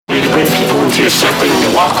into your circle and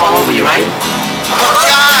they walk all over you, right? Oh,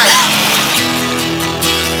 God!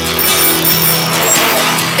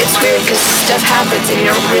 It's weird because stuff happens and you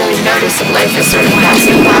don't really notice and life is sort of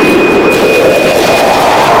passing by.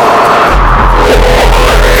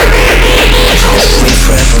 Sleep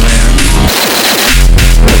forever, man.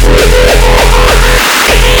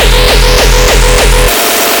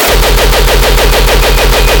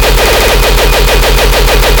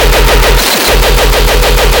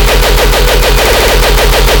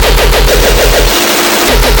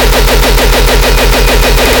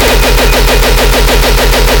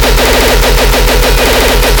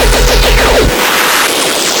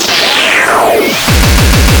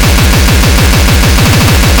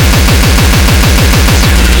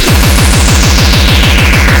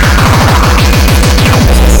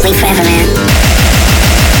 Sleep forever, man.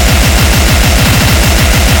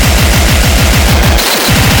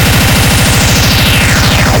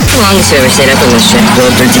 How long has you ever stayed up on this shit?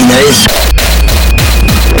 12, 13 days.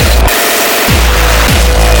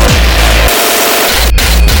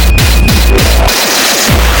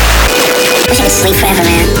 I should sleep forever,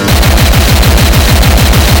 man.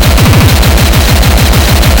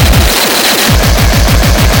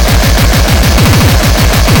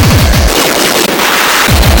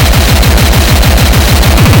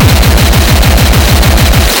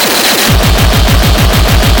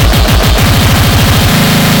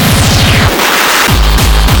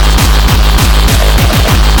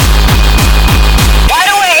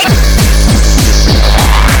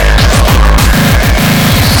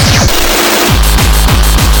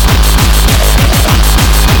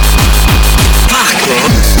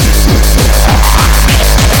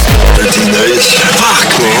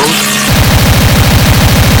 Fuck, man.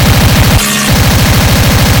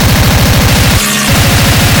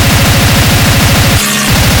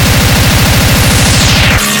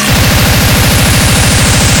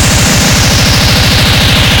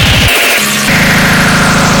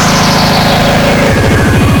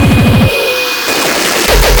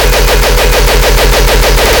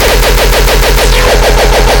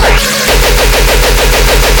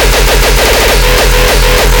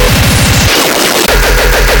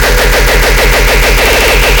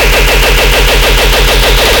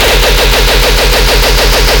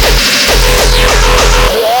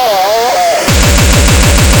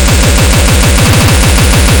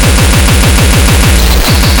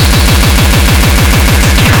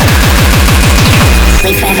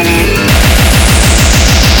 Sleep forever, man.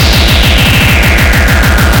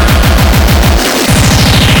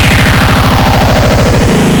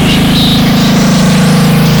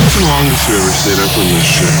 How long have you ever stayed up on this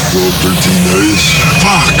shit? 12, 13 days.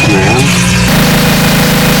 Fuck, man.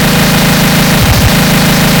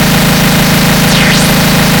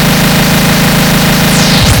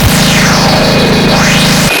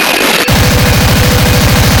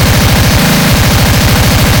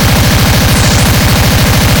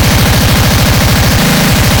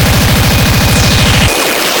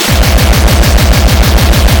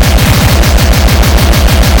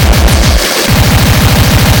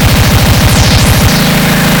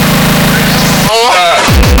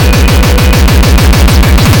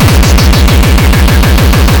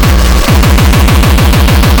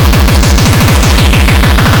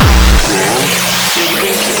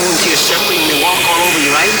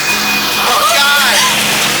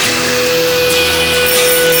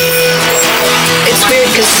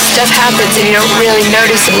 Because stuff happens and you don't really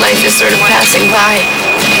notice and life is sort of passing by.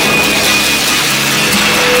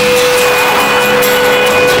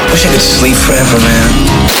 Wish I could sleep forever,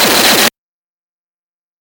 man.